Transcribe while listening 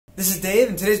This is Dave,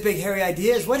 and today's big hairy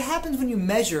idea is what happens when you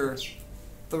measure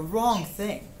the wrong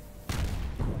thing.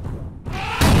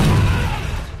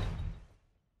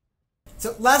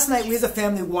 So last night we as a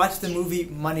family watched the movie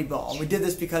Moneyball, and we did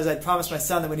this because I'd promised my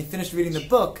son that when he finished reading the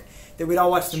book that we'd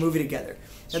all watch the movie together.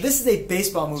 Now this is a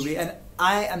baseball movie, and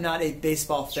I am not a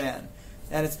baseball fan,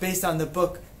 and it's based on the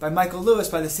book by Michael Lewis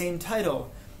by the same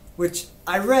title, which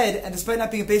I read, and despite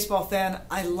not being a baseball fan,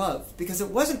 I loved, because it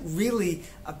wasn't really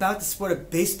about the sport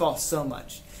of baseball so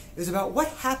much. It was about what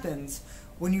happens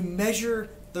when you measure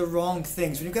the wrong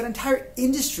things, when you've got an entire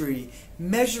industry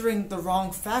measuring the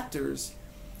wrong factors.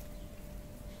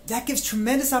 That gives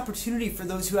tremendous opportunity for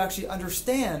those who actually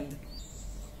understand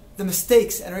the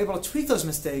mistakes and are able to tweak those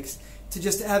mistakes to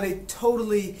just have a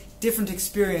totally different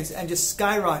experience and just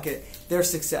skyrocket their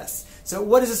success. So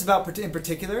what is this about in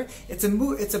particular? It's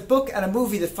a book and a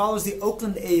movie that follows the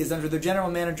Oakland A's under their general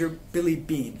manager, Billy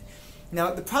Beane.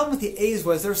 Now, the problem with the A's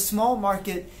was they're a small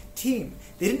market team.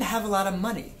 They didn't have a lot of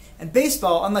money. And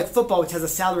baseball, unlike football, which has a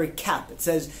salary cap, it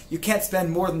says you can't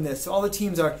spend more than this. So all the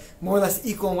teams are more or less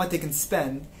equal in what they can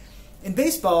spend. In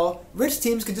baseball, rich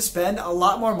teams can just spend a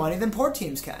lot more money than poor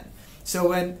teams can. So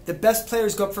when the best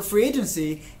players go up for free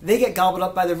agency, they get gobbled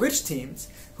up by the rich teams,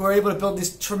 who are able to build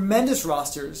these tremendous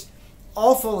rosters,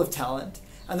 all full of talent,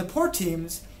 and the poor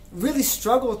teams really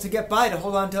struggle to get by, to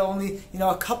hold on to only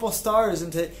a couple stars,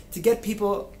 and to get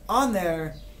people on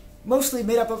there, mostly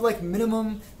made up of like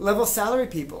minimum level salary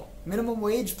people, minimum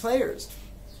wage players.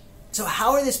 So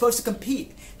how are they supposed to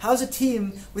compete? How's a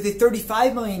team with a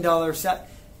 $35 million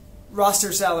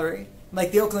roster salary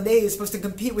like the Oakland A's supposed to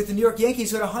compete with the New York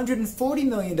Yankees, who had a $140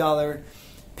 million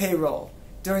payroll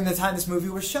during the time this movie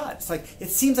was shot? It's like, it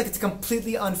seems like it's a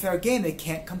completely unfair game. They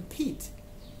can't compete.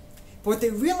 But what they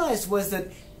realized was that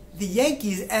the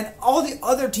Yankees and all the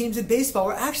other teams in baseball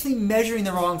were actually measuring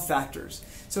the wrong factors.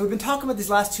 So we've been talking about these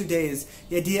last 2 days,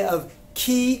 the idea of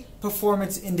key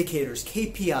performance indicators,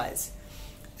 KPIs.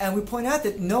 And we point out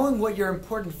that knowing what your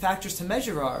important factors to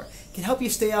measure are can help you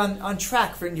stay on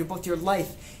track for both your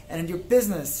life and in your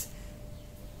business.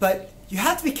 But you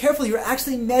have to be careful you're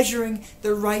actually measuring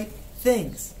the right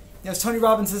things. As Tony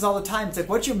Robbins says all the time, it's like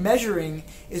what you're measuring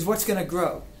is what's going to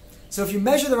grow. So if you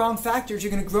measure the wrong factors,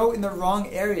 you're going to grow in the wrong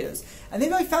areas. And they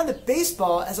really found that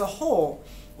baseball as a whole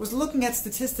was looking at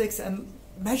statistics and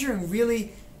measuring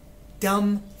really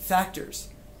dumb factors.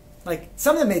 Like,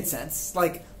 some of them made sense,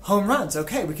 like home runs.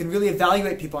 Okay, we can really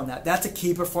evaluate people on that. That's a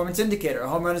key performance indicator. A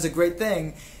home run is a great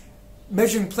thing.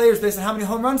 Measuring players based on how many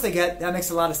home runs they get, that makes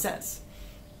a lot of sense.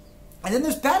 And then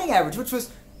there's batting average, which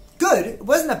was good. It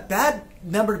wasn't a bad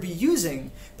number to be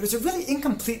using, but it's a really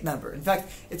incomplete number. In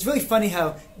fact, it's really funny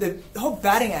how the whole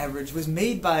batting average was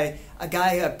made by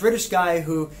a British guy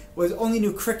who only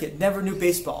knew cricket, never knew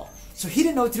baseball. So he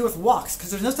didn't know what to do with walks,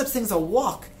 because there's no such thing as a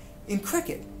walk in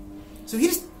cricket. So he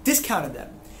just discounted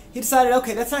them. He decided,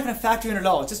 okay, that's not going to factor in at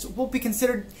all. It just won't be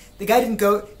considered. The guy didn't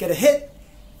get a hit.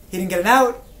 He didn't get an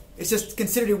out. It's just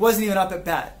considered he wasn't even up at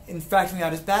bat in factoring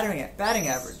out his batting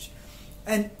average.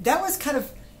 And that was kind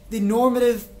of the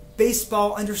normative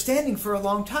baseball understanding for a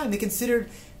long time. They considered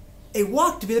a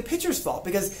walk to be the pitcher's fault,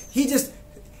 because in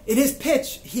his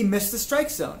pitch, he missed the strike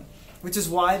zone, which is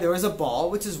why there was a ball,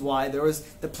 which is why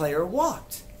the player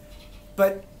walked.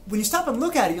 But when you stop and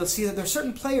look at it, you'll see that there are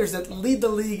certain players that lead the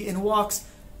league in walks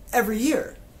every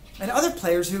year, and other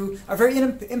players who are very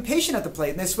impatient at the plate,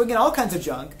 and they swing at all kinds of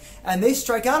junk, and they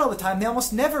strike out all the time. They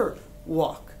almost never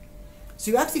walk.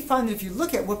 So you actually find that if you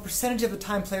look at what percentage of the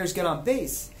time players get on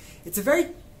base, it's a very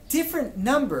different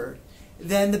number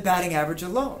than the batting average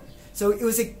alone. So it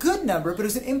was a good number, but it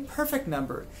was an imperfect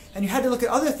number. And you had to look at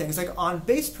other things like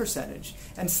on-base percentage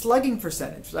and slugging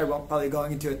percentage, which I won't probably go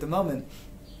into at the moment.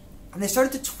 And they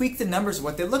started to tweak the numbers of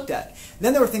what they looked at.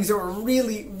 Then there were things that were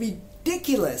really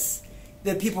ridiculous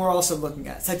that people were also looking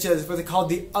at, such as what they called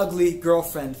the ugly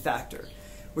girlfriend factor,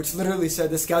 which literally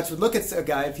said the scouts would look at a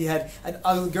guy, if he had an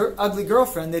ugly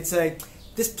girlfriend, they'd say,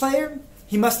 this player,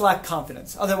 he must lack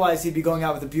confidence, otherwise he'd be going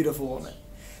out with a beautiful woman.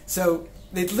 So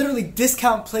they'd literally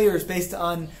discount players based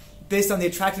on the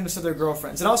attractiveness of their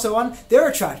girlfriends, and also on their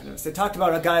attractiveness. They talked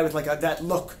about a guy with that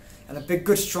look and a big,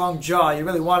 good, strong jaw. You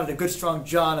really wanted a good, strong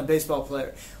jaw in a baseball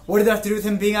player. What did that have to do with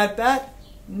him being at bat?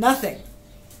 Nothing.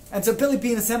 And so Billy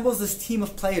Beane assembles this team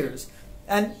of players.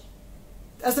 And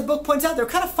as the book points out, they're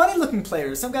kind of funny-looking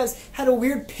players. Some guys had a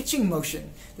weird pitching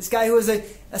motion. This guy who was a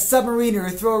submariner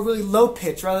who throw a really low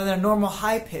pitch rather than a normal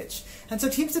high pitch. And so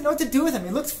teams didn't know what to do with him.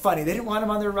 He looked funny. They didn't want him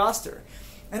on their roster.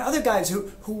 And other guys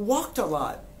who walked a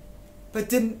lot, but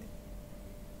didn't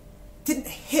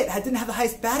have the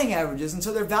highest batting averages, and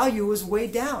so their value was way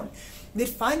down. And they'd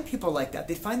find people like that.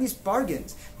 They'd find these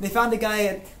bargains. And they found a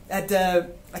guy at a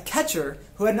catcher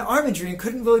who had an arm injury and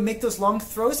couldn't really make those long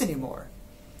throws anymore.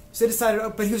 So they decided,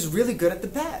 but he was really good at the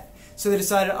bat. So they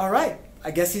decided, all right,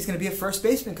 I guess he's going to be a first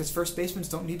baseman because first basemen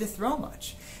don't need to throw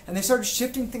much. And they started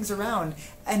shifting things around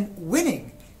and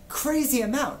winning crazy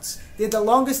amounts. They had the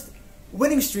longest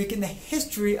winning streak in the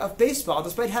history of baseball,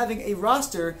 despite having a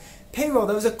roster payroll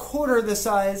that was a quarter the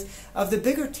size of the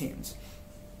bigger teams.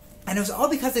 And it was all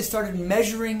because they started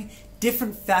measuring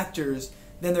different factors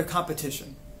than their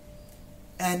competition.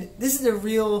 And this is a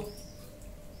real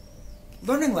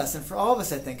learning lesson for all of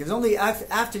us, I think. It was only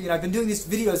after I've been doing these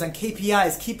videos on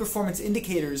KPIs, key performance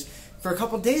indicators, for a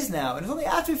couple of days now. And it was only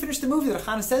after we finished the movie that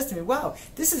Hannah says to me, wow,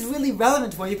 this is really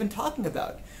relevant to what you've been talking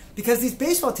about. Because these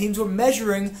baseball teams were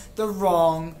measuring the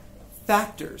wrong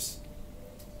factors.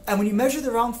 And when you measure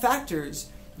the wrong factors,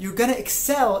 you're going to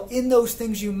excel in those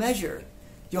things you measure.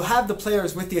 You'll have the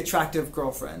players with the attractive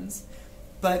girlfriends,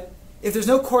 but if there's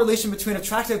no correlation between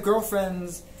attractive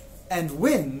girlfriends and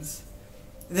wins,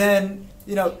 then,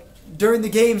 during the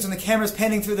games when the camera's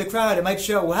panning through the crowd, it might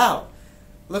show, wow,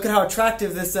 look at how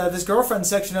attractive this girlfriend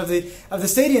section of the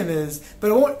stadium is,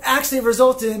 but it won't actually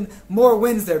result in more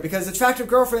wins there because attractive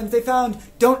girlfriends, they found,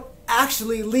 don't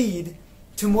actually lead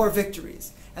to more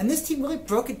victories. And this team really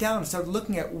broke it down and started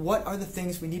looking at what are the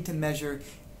things we need to measure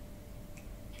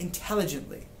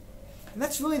intelligently. And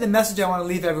that's really the message I want to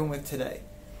leave everyone with today,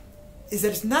 is that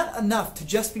it's not enough to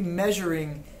just be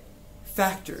measuring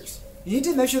factors. You need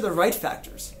to measure the right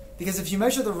factors, because if you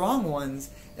measure the wrong ones,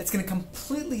 it's going to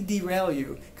completely derail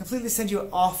you, completely send you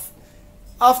off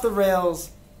the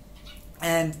rails,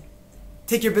 and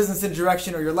take your business in a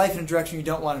direction or your life in a direction you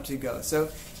don't want it to go. So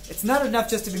it's not enough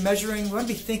just to be measuring. We want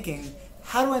to be thinking,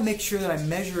 how do I make sure that I'm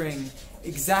measuring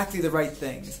exactly the right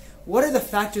things? What are the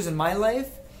factors in my life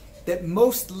that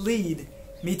most lead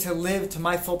me to live to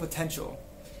my full potential,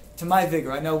 to my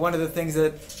vigor? I know one of the things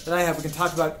that I have, we can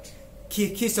talk about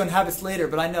keystone habits later,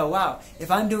 but I know, wow,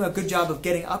 if I'm doing a good job of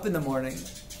getting up in the morning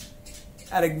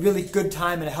at a really good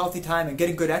time and a healthy time and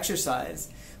getting good exercise,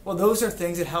 well, those are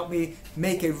things that help me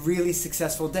make a really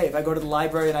successful day. If I go to the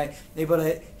library and I'm able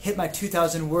to hit my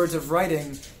 2,000 words of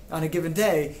writing on a given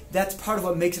day, that's part of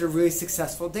what makes it a really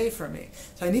successful day for me.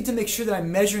 So I need to make sure that I'm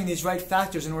measuring these right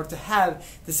factors in order to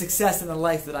have the success in the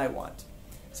life that I want.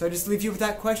 So I just leave you with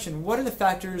that question. What are the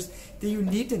factors that you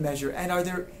need to measure? And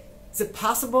is it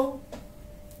possible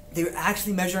that you're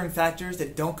actually measuring factors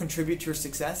that don't contribute to your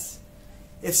success?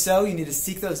 If so, you need to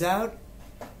seek those out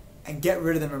and get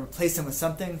rid of them and replace them with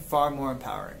something far more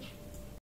empowering.